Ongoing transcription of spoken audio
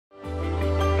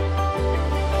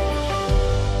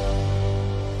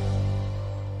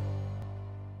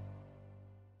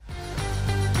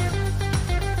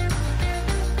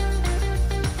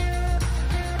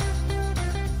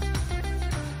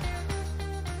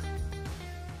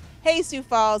Hey Sioux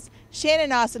Falls,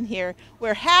 Shannon Austin here.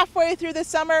 We're halfway through the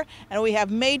summer and we have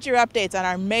major updates on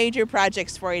our major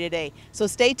projects for you today, so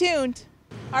stay tuned.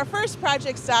 Our first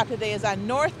project stop today is on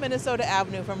North Minnesota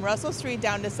Avenue from Russell Street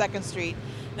down to 2nd Street.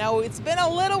 Now it's been a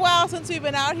little while since we've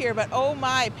been out here, but oh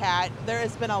my Pat, there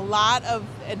has been a lot of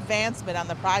advancement on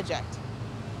the project.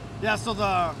 Yeah, so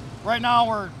right now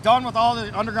we're done with all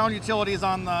the underground utilities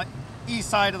on the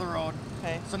east side of the road.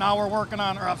 Okay. So now we're working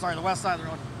on, or I'm sorry, the west side of the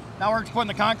road. Now we're putting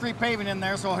the concrete paving in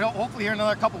there, so hopefully here in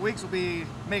another couple weeks we'll be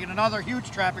making another huge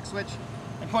traffic switch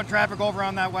and putting traffic over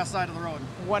on that west side of the road.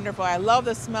 Wonderful. I love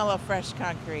the smell of fresh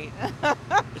concrete.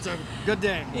 It's a good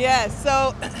day. Yeah,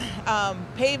 so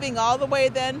paving all the way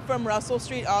then from Russell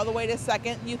Street all the way to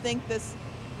 2nd, you think this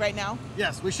right now?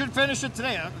 Yes, we should finish it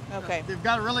today. Okay. They've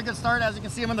got a really good start. As you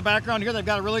can see them in the background here, they've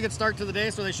got a really good start to the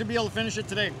day, so they should be able to finish it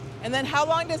today. And then how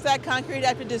long does that concrete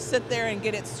have to just sit there and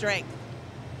get its strength?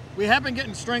 We have been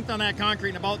getting strength on that concrete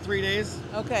in about 3 days.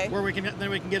 Okay. Where we can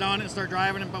get on it and start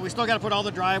driving it, but we still got to put all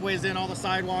the driveways in, all the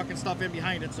sidewalk and stuff in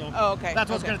behind it. So okay. That's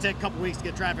what's going to take a couple weeks to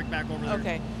get traffic back over there.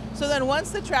 Okay. So then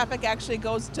once the traffic actually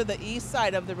goes to the east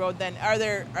side of the road, then are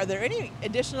there any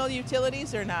additional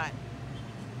utilities or not?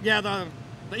 Yeah, the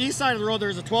east side of the road,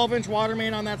 there's a 12-inch water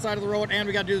main on that side of the road, and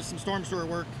we got to do some storm sewer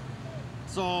work.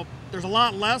 So there's a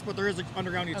lot less, but there is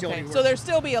underground utility work. So there'll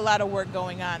still be a lot of work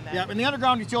going on then. Yeah, and the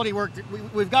underground utility work,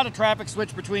 we've got a traffic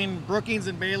switch between Brookings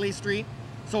and Bailey Street.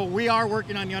 So we are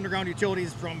working on the underground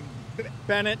utilities from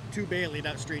Bennett to Bailey,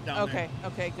 that street down there.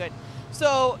 Okay, good.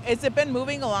 So has it been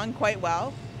moving along quite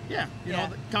well? Yeah, you know,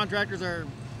 the contractors are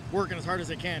working as hard as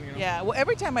they can, you know. Yeah, well,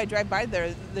 every time I drive by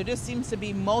there just seems to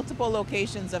be multiple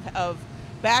locations of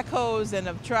backhoes and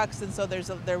of trucks, and so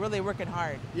they're really working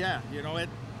hard. Yeah, you know,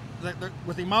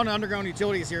 with the amount of underground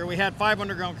utilities here, we had 5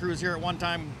 underground crews here at one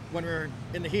time when we were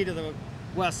in the heat of the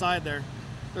west side there.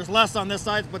 There's less on this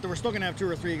side, but we're still going to have 2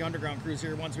 or 3 underground crews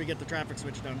here once we get the traffic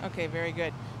switch done. Okay, very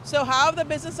good. So how have the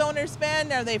business owners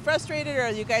been? Are they frustrated, or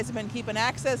you guys have been keeping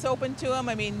access open to them?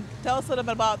 I mean, tell us a little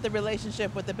bit about the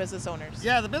relationship with the business owners.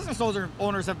 Yeah, the business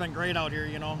owners have been great out here,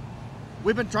 you know.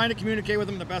 We've been trying to communicate with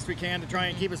them the best we can to try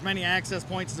and keep as many access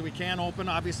points as we can open.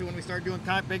 Obviously, when we start doing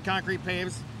big concrete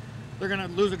paves, they're going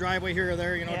to lose a driveway here or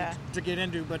there, you know, to get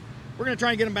into. But we're going to try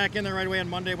and get them back in there right away on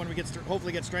Monday when we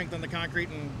hopefully get strength on the concrete.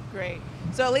 And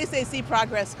so at least they see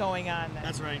progress going on then.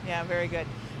 That's right. Yeah, very good.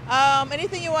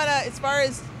 Anything you want to, as far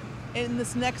as in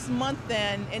this next month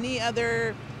then, any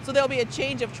other, so there'll be a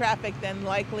change of traffic then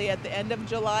likely at the end of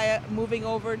July moving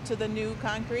over to the new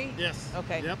concrete? Yes.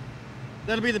 Okay. Yep.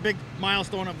 That'll be the big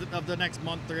milestone of the next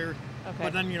month there. Okay.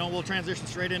 But then, you know, we'll transition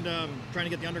straight into trying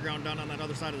to get the underground done on that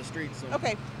other side of the street. So.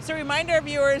 Okay. So remind our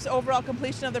viewers, overall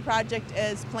completion of the project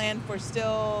is planned for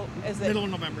still, middle of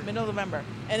November. Middle of November.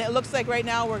 And it looks like right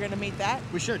now we're going to meet that?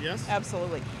 We should, yes.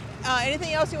 Absolutely.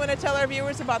 Anything else you want to tell our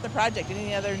viewers about the project?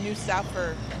 Any other new stuff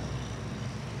or?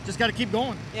 Just got to keep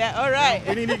going. Yeah, all right.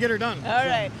 We need to get her done. All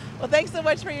right. Well, thanks so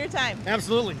much for your time.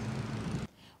 Absolutely.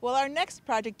 Well, our next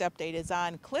project update is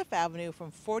on Cliff Avenue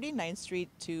from 49th Street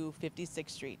to 56th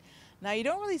Street. Now, you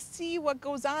don't really see what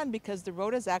goes on because the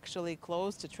road is actually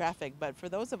closed to traffic, but for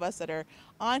those of us that are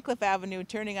on Cliff Avenue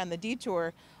turning on the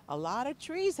detour, a lot of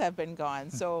trees have been gone.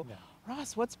 So,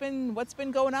 Ross, what's been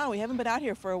going on? We haven't been out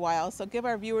here for a while, so give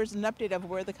our viewers an update of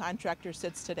where the contractor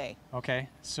sits today. Okay,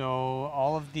 so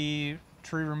all of the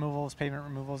tree removals, pavement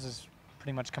removals is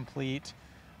pretty much complete.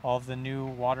 All of the new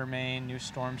water main, new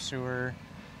storm sewer,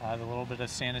 the little bit of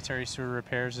sanitary sewer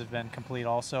repairs have been complete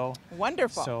also.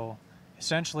 Wonderful. So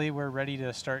essentially we're ready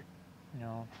to start, you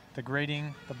know, the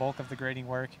grading, the bulk of the grading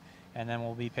work, and then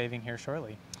we'll be paving here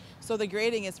shortly. So the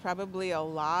grading is probably a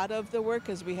lot of the work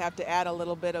because we have to add a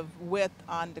little bit of width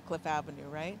onto Cliff Avenue,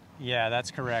 right? Yeah, that's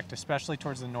correct. Especially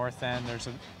towards the north end, there's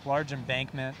a large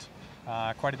embankment,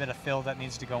 quite a bit of fill that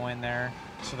needs to go in there.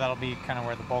 So that'll be kind of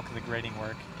where the bulk of the grading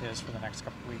work is for the next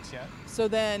couple of weeks yet. So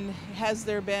then has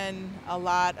there been a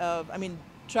lot of, I mean,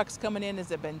 trucks coming in?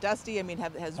 Has it been dusty? I mean,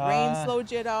 has rain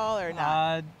slowed you at all or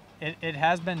not? It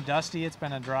has been dusty. It's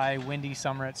been a dry, windy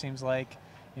summer, it seems like.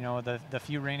 You know, the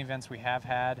few rain events we have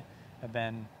had have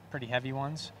been pretty heavy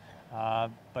ones,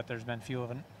 but there's been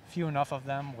few enough of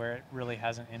them where it really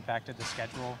hasn't impacted the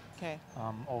schedule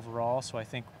overall. So I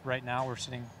think right now we're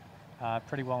sitting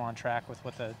pretty well on track with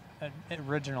what the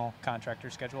original contractor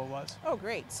schedule was. Oh,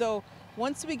 great. So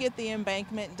once we get the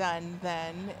embankment done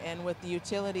then, and with the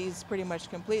utilities pretty much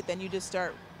complete, then you just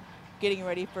start getting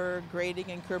ready for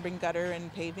grading and curb and gutter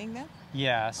and paving then?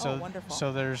 Yeah, so wonderful.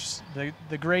 So there's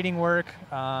the grading work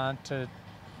to,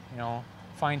 you know,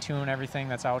 fine-tune everything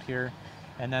that's out here,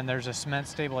 and then there's a cement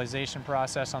stabilization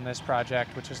process on this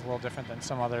project, which is a little different than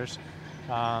some others.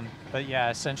 But yeah,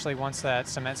 essentially once that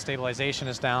cement stabilization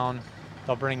is down,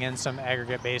 they'll bring in some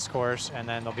aggregate base course and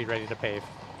then they'll be ready to pave.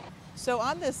 So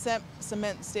on this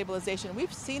cement stabilization,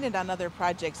 we've seen it on other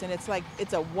projects, and it's like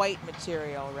it's a white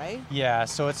material, right? Yeah,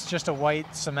 so it's just a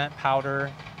white cement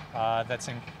powder that's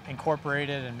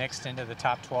incorporated and mixed into the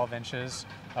top 12 inches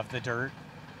of the dirt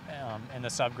in the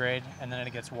subgrade, and then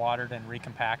it gets watered and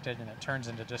recompacted, and it turns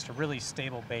into just a really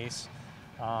stable base,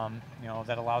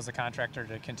 that allows the contractor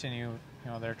to continue,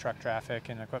 their truck traffic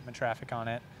and equipment traffic on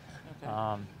it,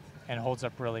 Okay. and holds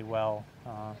up really well.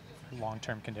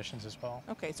 Long-term conditions as well.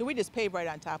 Okay, so we just pave right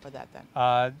on top of that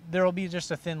then? There will be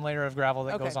just a thin layer of gravel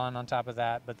that Okay. goes on top of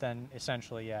that, but then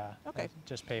essentially, yeah, Okay.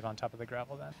 just pave on top of the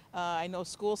gravel then. I know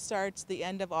school starts the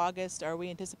end of August. Are we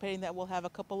anticipating that we'll have a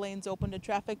couple lanes open to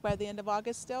traffic by the end of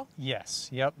August still? Yes,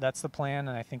 yep, that's the plan,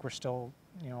 and I think we're still,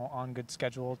 on good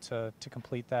schedule to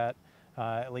complete that.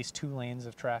 At least 2 lanes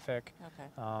of traffic. Okay.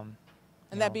 You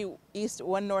And that'd be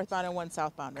one northbound and one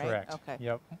southbound, right? Correct. Okay.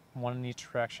 Yep, one in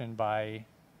each direction by,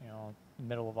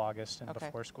 middle of August and Okay.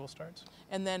 before school starts.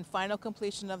 And then final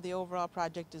completion of the overall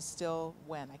project is still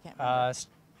when? I can't remember.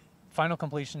 Final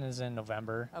completion is in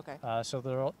November. Okay. So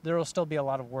there will still be a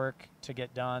lot of work to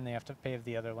get done. They have to pave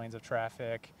the other lanes of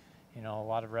traffic, a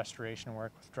lot of restoration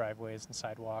work with driveways and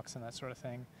sidewalks and that sort of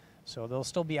thing. So they'll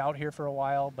still be out here for a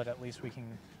while, but at least we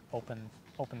can open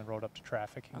the road up to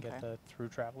traffic and get Okay. the through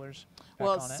travelers back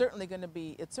Well, on it's it. certainly going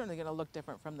to look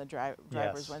different from the drivers,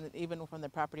 Yes. even from the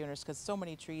property owners, because so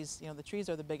many trees. The trees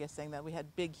are the biggest thing. That we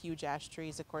had big, huge ash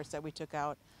trees, of course, that we took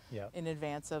out Yep. in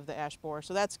advance of the ash borer.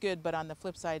 So that's good. But on the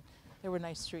flip side, there were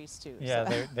nice trees too. Yeah,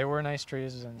 so. they were nice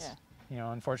trees, and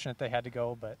Yeah. unfortunate they had to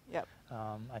go, but Yep.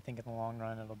 I think in the long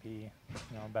run it'll be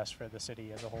best for the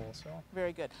city as a whole. So.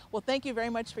 Very good. Well, thank you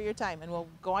very much for your time, and we'll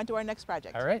go on to our next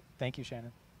project. All right, thank you,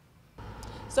 Shannon.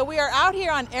 So we are out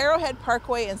here on Arrowhead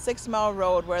Parkway and 6 Mile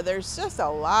Road, where there's just a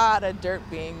lot of dirt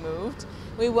being moved.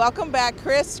 We welcome back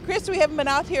Chris. Chris, we haven't been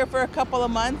out here for a couple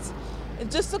of months. It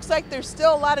just looks like there's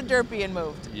still a lot of dirt being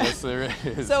moved. Yes, there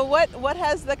is. So what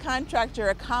has the contractor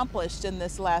accomplished in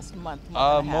this last month and a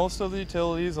half? Most of the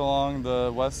utilities along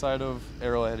the west side of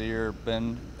Arrowhead here have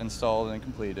been installed and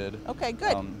completed. Okay,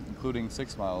 good. Including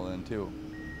 6 Mile in too.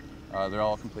 They're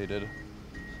all completed.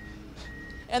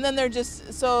 And then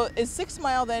so is 6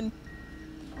 Mile then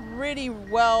pretty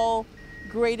well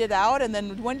graded out? And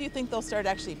then when do you think they'll start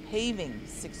actually paving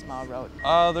 6 Mile Road?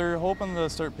 They're hoping to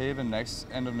start paving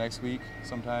end of next week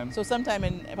sometime. So sometime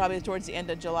probably towards the end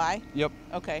of July? Yep.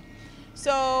 Okay.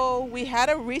 So we had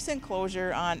a recent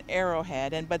closure on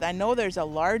Arrowhead, but I know there's a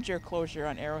larger closure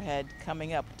on Arrowhead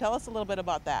coming up. Tell us a little bit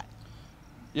about that.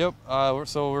 Yep.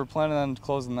 So we're planning on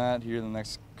closing that here in the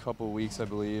next couple of weeks, I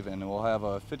believe, and we'll have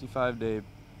a 55-day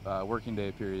working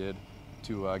day period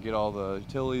to get all the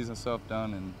utilities and stuff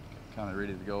done and kind of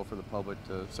ready to go for the public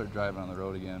to start driving on the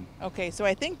road again. Okay, so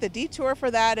I think the detour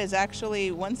for that is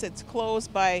actually once it's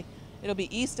closed it'll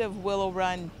be east of Willow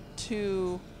Run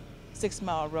to 6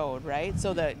 Mile Road, right?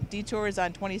 So the detour is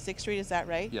on 26th Street, is that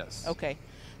right? Yes. Okay,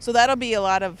 so that'll be a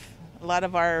lot of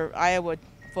our Iowa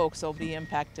folks will be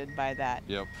impacted by that.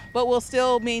 Yep. But we'll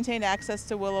still maintain access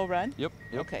to Willow Run? Yep.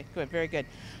 Okay, good, very good.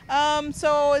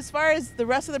 So as far as the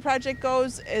rest of the project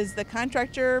goes, is the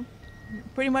contractor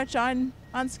pretty much on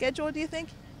schedule, do you think?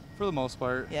 For the most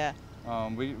part. Yeah.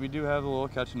 We do have a little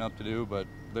catching up to do, but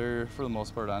they're for the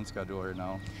most part on schedule right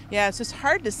now. Yeah, it's just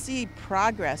hard to see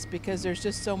progress because there's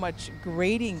just so much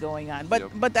grading going on.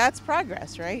 But that's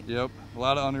progress, right? Yep, a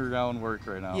lot of underground work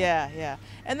right now. Yeah.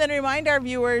 And then remind our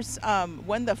viewers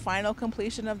when the final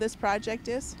completion of this project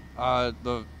is?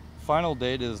 The final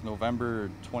date is November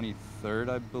 23rd,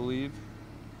 I believe.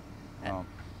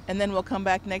 And then we'll come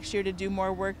back next year to do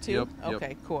more work too? Yep.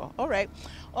 Okay, cool. All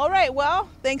right. Well,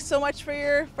 thanks so much for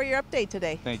your update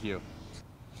today. Thank you.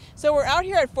 So we're out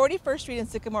here at 41st Street and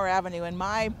Sycamore Avenue in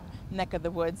my neck of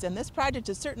the woods, and this project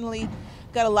has certainly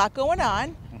got a lot going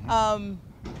on. Mm-hmm.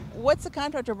 What's the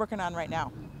contractor working on right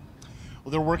now?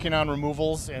 Well, they're working on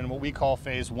removals in what we call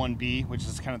phase 1B, which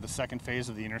is kind of the second phase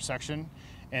of the intersection.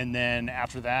 And then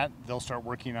after that, they'll start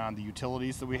working on the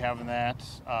utilities that we have in that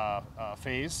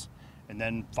phase, and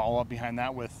then follow up behind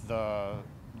that with the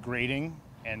grading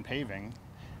and paving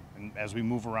as we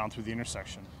move around through the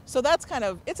intersection. So that's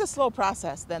it's a slow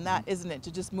process then, that isn't it,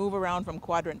 to just move around from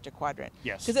quadrant to quadrant?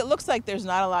 Yes. Because it looks like there's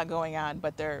not a lot going on,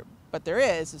 but there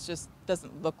is. It just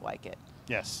doesn't look like it.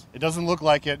 Yes, it doesn't look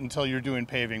like it until you're doing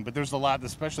paving, but there's a lot,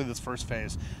 especially this first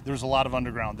phase, there's a lot of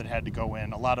underground that had to go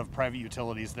in, a lot of private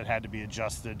utilities that had to be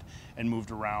adjusted and moved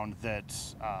around that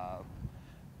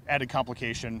added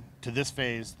complication to this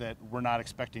phase that we're not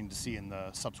expecting to see in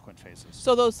the subsequent phases.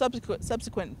 So those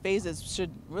subsequent phases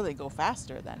should really go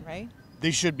faster then, right?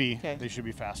 They should be. Okay. They should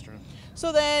be faster.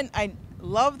 So then I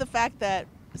love the fact that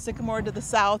Sycamore to the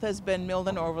south has been milled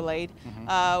and overlaid.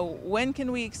 When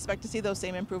can we expect to see those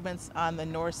same improvements on the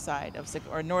north side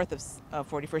of north of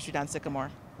 41st Street on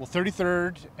Sycamore? Well,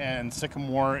 33rd and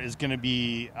Sycamore is going to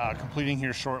be completing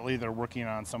here shortly. They're working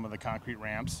on some of the concrete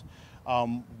ramps.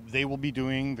 They will be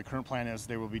doing, the current plan is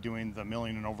they will be doing the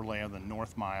milling and overlay of the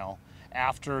north mile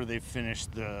after they've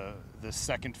finished the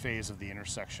second phase of the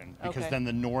intersection, because then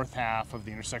the north half of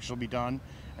the intersection will be done,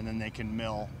 and then they can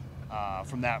mill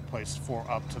from that place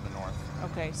up to the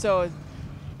north. Okay, so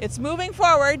it's moving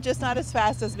forward, just not as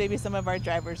fast as maybe some of our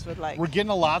drivers would like. We're getting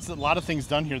a lot of things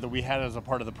done here that we had as a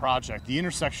part of the project. The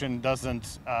intersection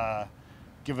doesn't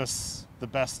give us the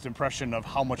best impression of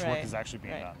how much work is actually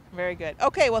being done. Very good.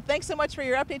 Okay, well, thanks so much for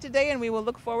your update today, and we will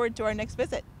look forward to our next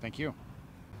visit. Thank you.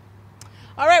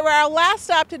 All right, well, our last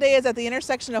stop today is at the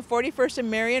intersection of 41st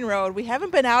and Marion Road. We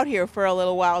haven't been out here for a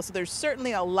little while, so there's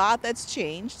certainly a lot that's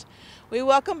changed. We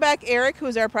welcome back Eric,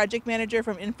 who's our project manager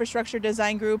from Infrastructure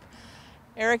Design Group.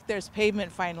 Eric, there's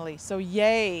pavement finally, so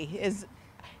yay.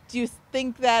 Do you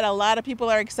think that a lot of people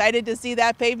are excited to see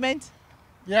that pavement?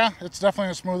 Yeah, it's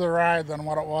definitely a smoother ride than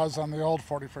what it was on the old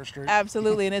 41st Street.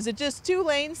 Absolutely, and is it just 2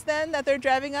 lanes then that they're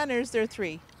driving on, or is there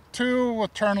 3? 2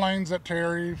 with turn lanes at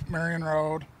Terry, Marion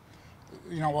Road.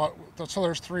 You know what? So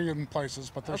there's 3 in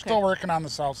places, but they're still working on the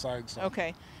south side. So.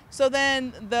 Okay, so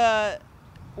then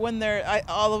when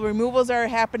all the removals are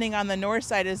happening on the north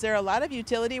side, is there a lot of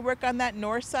utility work on that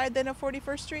north side than of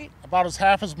 41st Street? About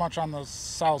half as much on the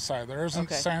south side. There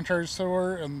isn't sanitary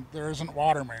sewer and there isn't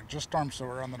water main, just storm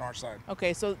sewer on the north side.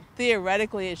 Okay, so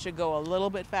theoretically it should go a little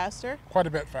bit faster? Quite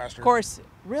a bit faster. Of course,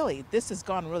 really, this has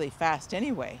gone really fast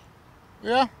anyway.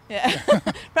 Yeah.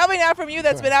 Probably not from you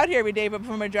that's been out here every day, but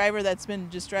from a driver that's been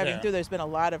just driving through, there's been a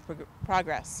lot of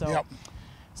progress. So.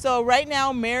 So right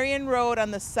now, Marion Road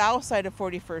on the south side of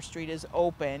 41st Street is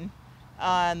open.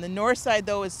 On the north side,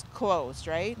 though, is closed,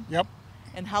 right? Yep.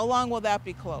 And how long will that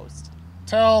be closed?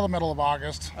 Till the middle of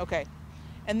August. Okay.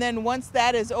 And then once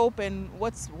that is open,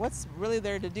 what's really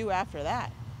there to do after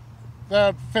that?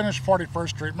 Finish 41st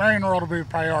Street. Marion Road will be a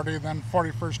priority, then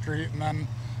 41st Street, and then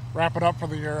wrap it up for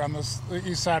the year on the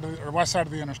east side or west side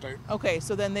of the interstate. Okay,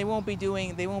 so then they won't be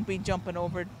jumping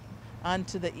over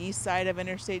onto the east side of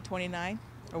Interstate 29?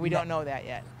 Or we don't know that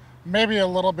yet? Maybe a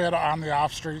little bit on the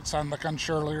off streets on the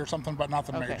Shirley or something, but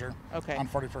nothing major on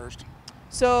 41st.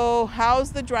 So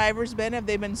how's the drivers been? Have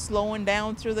they been slowing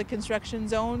down through the construction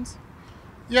zones?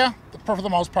 Yeah, for the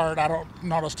most part. I don't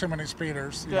notice too many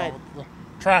speeders. Good. You know, the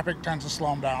traffic tends to slow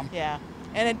them down. Yeah.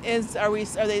 And is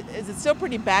it still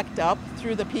pretty backed up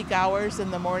through the peak hours in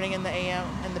the morning and the AM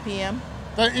and the PM?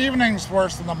 The evening's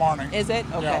worse than the morning. Is it?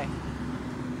 Okay.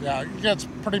 Yeah, it gets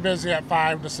pretty busy at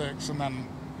 5 to 6, and then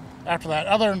after that,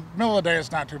 middle of the day,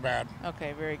 it's not too bad.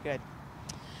 Okay, very good.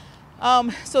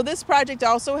 So this project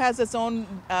also has its own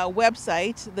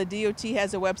website. The DOT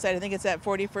has a website. I think it's at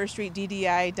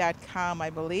 41ststreetddi.com, I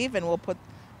believe, and we'll put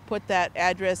that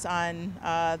address on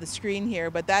the screen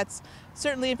here. But that's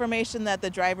certainly information that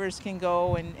the drivers can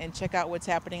go and check out what's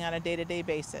happening on a day-to-day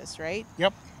basis, right?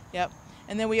 Yep. Yep.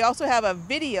 And then we also have a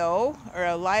video or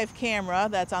a live camera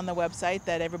that's on the website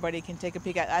that everybody can take a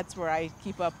peek at. That's where I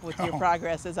keep up with your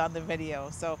progress, is on the video.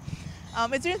 So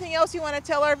is there anything else you want to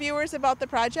tell our viewers about the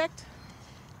project?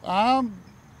 Not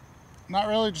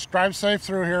really. Just drive safe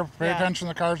through here. Pay attention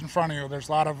to the cars in front of you. There's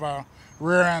a lot of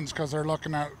rear ends because they're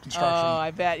looking at construction. Oh,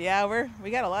 I bet. Yeah,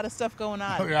 we got a lot of stuff going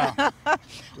on.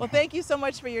 Well, thank you so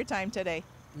much for your time today.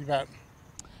 You bet.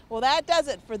 Well, that does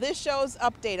it for this show's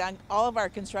update on all of our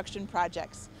construction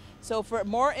projects. So for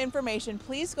more information,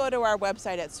 please go to our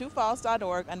website at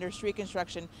siouxfalls.org under Street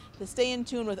Construction to stay in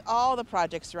tune with all the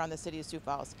projects around the city of Sioux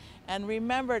Falls. And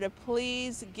remember to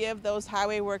please give those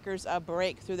highway workers a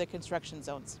break through the construction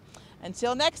zones.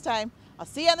 Until next time, I'll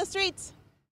see you on the streets.